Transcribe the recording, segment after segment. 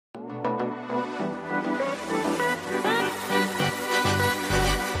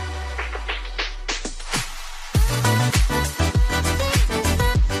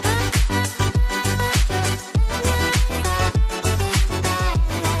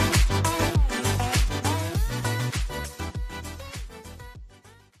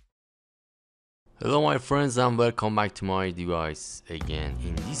Hello my friends and welcome back to my device again.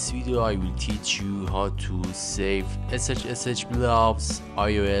 In this video I will teach you how to save SHSH Blobs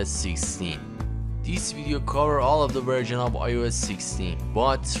iOS 16. This video cover all of the version of iOS 16,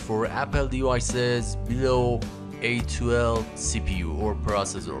 but for Apple devices below A12 CPU or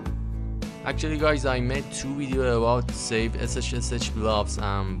processor. Actually guys, I made two videos about save SHSH Blobs,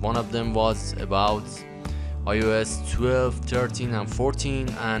 and one of them was about iOS 12, 13 and 14,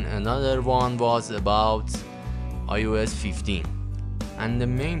 and another one was about iOS 15. And the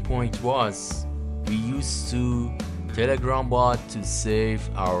main point was we used to Telegram bot to save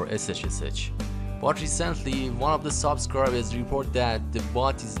our SHSH. But recently one of the subscribers reported that the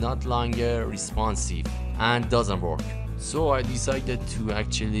bot is not longer responsive and doesn't work. So I decided to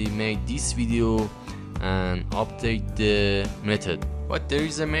actually make this video and update the method. But there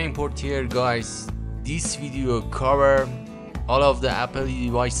is a main point here guys. This video cover all of the Apple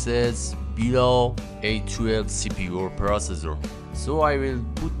devices below A12 CPU or processor. So I will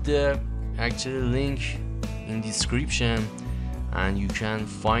put the actual link in description, and you can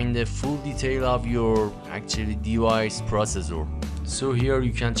find the full detail of your actually device processor. So here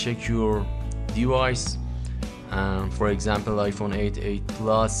you can check your device, for example iPhone 8, 8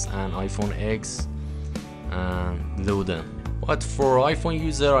 Plus and iPhone X, and load them. But for iPhone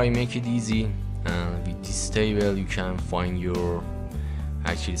user I make it easy, and with this table you can find your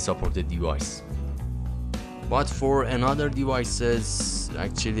actually supported device. But for another devices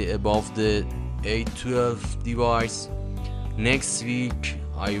actually above the A12 device, next week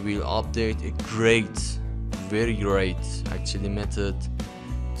I will update a very great actually method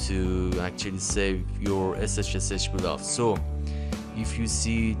to actually save your SHSH Blobs. So if you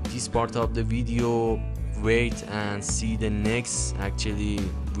see this part of the video, wait and see the next actually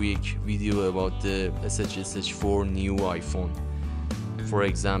week video about the SHSH for new iPhone, for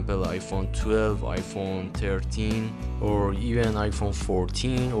example iPhone 12, iPhone 13 or even iPhone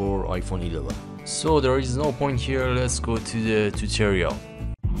 14 or iPhone 11. So there is no point here, let's go to the tutorial.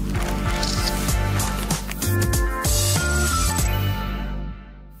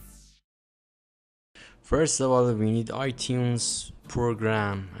 First of all, we need iTunes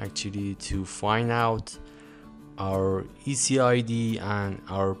program actually to find out our ECID and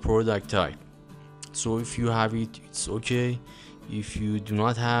our product type. So if you have it, it's okay. If you do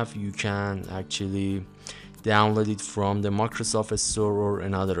not have, you can actually download it from the Microsoft Store or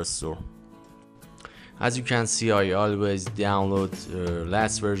another store. As you can see, I always download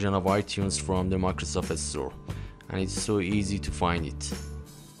last version of iTunes from the Microsoft Store, and it's so easy to find it.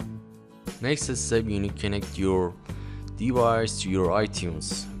 Next step, you need to connect your device to your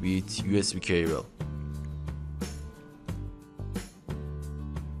iTunes with USB cable.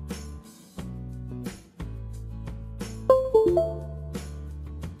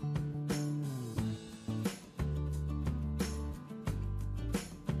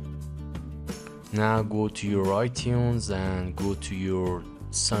 Now go to your iTunes and go to your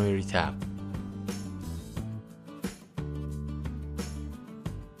summary tab.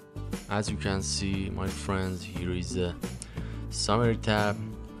 As you can see my friends, here is a summary tab,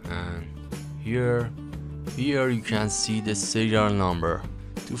 and here you can see the serial number.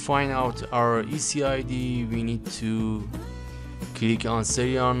 To find out our ECID, we need to click on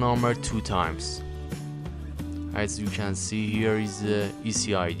serial number 2 times. As you can see, here is the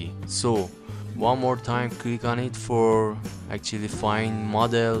ECID. So one more time click on it for actually find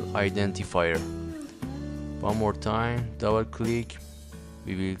model identifier. One more time double click,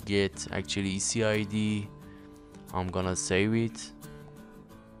 we will get actually ECID. I'm gonna save it.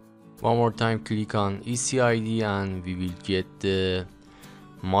 One more time click on ECID and we will get the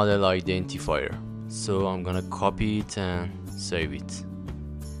model identifier. So I'm gonna copy it and save it.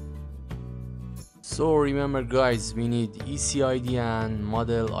 So remember guys, we need ECID and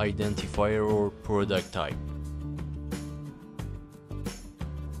model identifier or product type.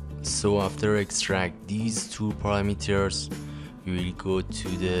 So after extract these two parameters, we will go to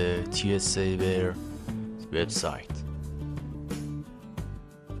the TS Saver website.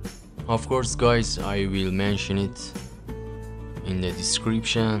 Of course guys, I will mention it in the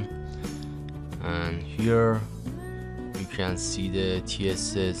description, and here you can see the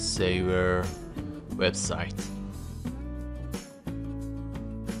TS Saver website.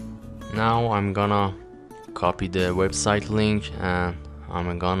 Now I'm gonna copy the website link and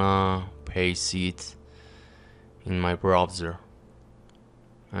I'm gonna paste it in my browser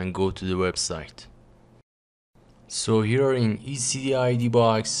and go to the website. So here in ECID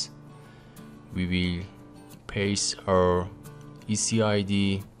box we will paste our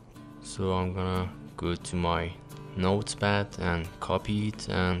ECID. So I'm gonna go to my notepad and copy it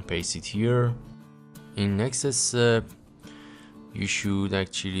and paste it here. In next step, you should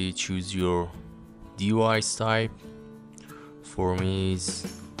actually choose your device type. For me is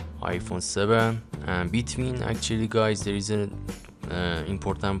iPhone 7, and between, actually guys, there is an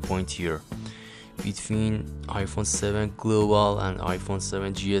important point here. Between iPhone 7 global and iPhone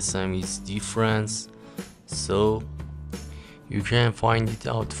 7 GSM is difference, so you can find it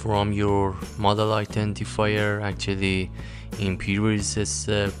out from your model identifier. Actually, in previous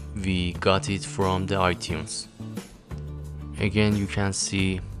step we got it from the iTunes. Again, you can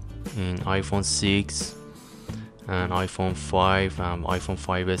see in iPhone 6 and iPhone 5 and iPhone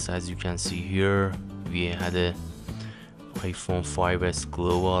 5s, as you can see here, we had a iPhone 5s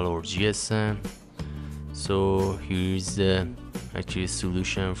global or GSM. So here's the actually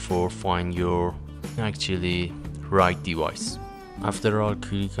solution for find your actually right device. After all,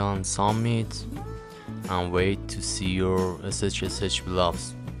 click on submit and wait to see your SHSH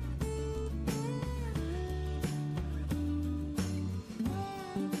Blobs.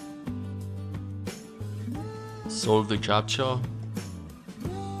 Solve the CAPTCHA.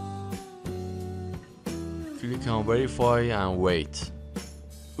 Click on verify and wait.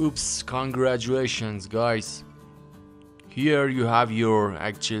 Oops, congratulations guys. Here you have your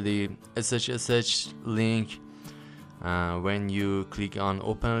actually SHSH link. When you click on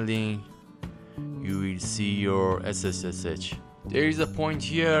open link, you will see your SSSH. There is a point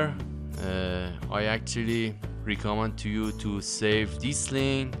here. I actually recommend to you to save this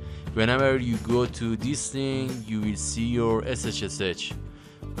link. Whenever you go to this link, you will see your SSSH,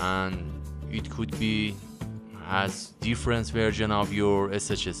 and it could be has different version of your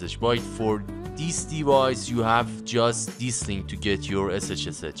SSSH, but for this device you have just this link to get your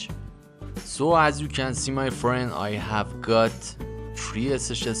SSSH. So as you can see, my friend, I have got 3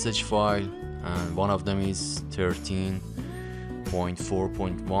 SHSH file, and one of them is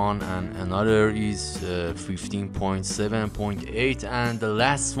 13.4.1 and another is 15.7.8, and the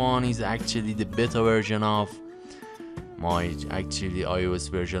last one is actually the beta version of my actually iOS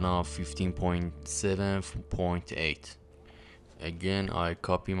version of 15.7.8. Again, I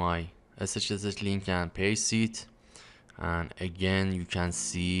copy my SHSH link and paste it, and again you can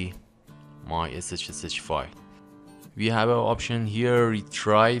see my SHSH file. We have an option here,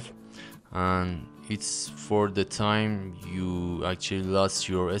 retrieve, and it's for the time you actually lost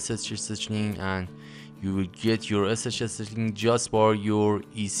your SHSH link, and you will get your SHSH link just by your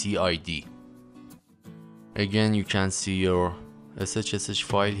ECID. Again, you can see your SHSH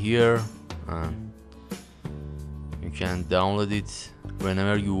file here, and you can download it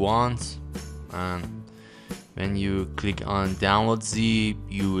whenever you want, and when you click on download zip,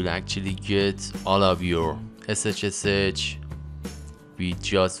 you will actually get all of your SHSH with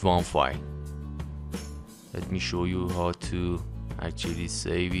just one file. Let me show you how to actually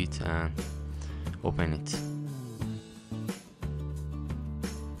save it and open it.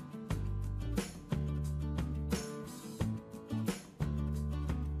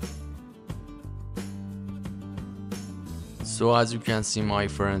 So as you can see, my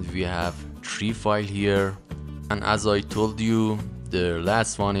friend, we have 3 files here, and as I told you, the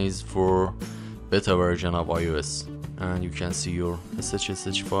last one is for beta version of iOS, and you can see your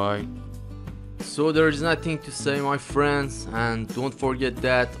SHSH file. So there is nothing to say, my friends, and don't forget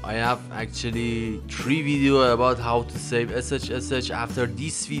that I have actually 3 videos about how to save SHSH after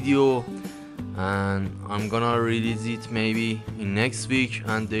this video, and I'm gonna release it maybe in next week,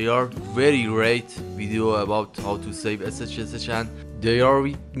 and they are very great video about how to save SHSH, and they are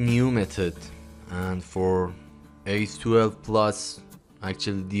with new method, and for A12 plus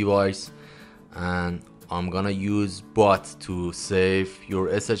actual device, and I'm gonna use bot to save your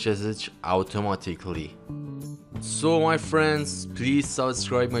SHSH automatically. So my friends, please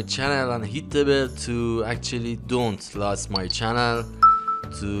subscribe my channel and hit the bell to actually don't lose my channel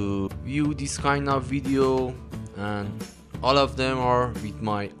to view this kind of video, and all of them are with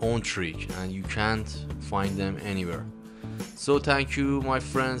my own trick and you can't find them anywhere. So thank you, my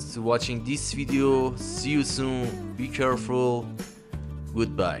friends, to watching this video. See you soon. Be careful.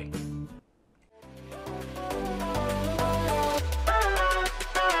 Goodbye.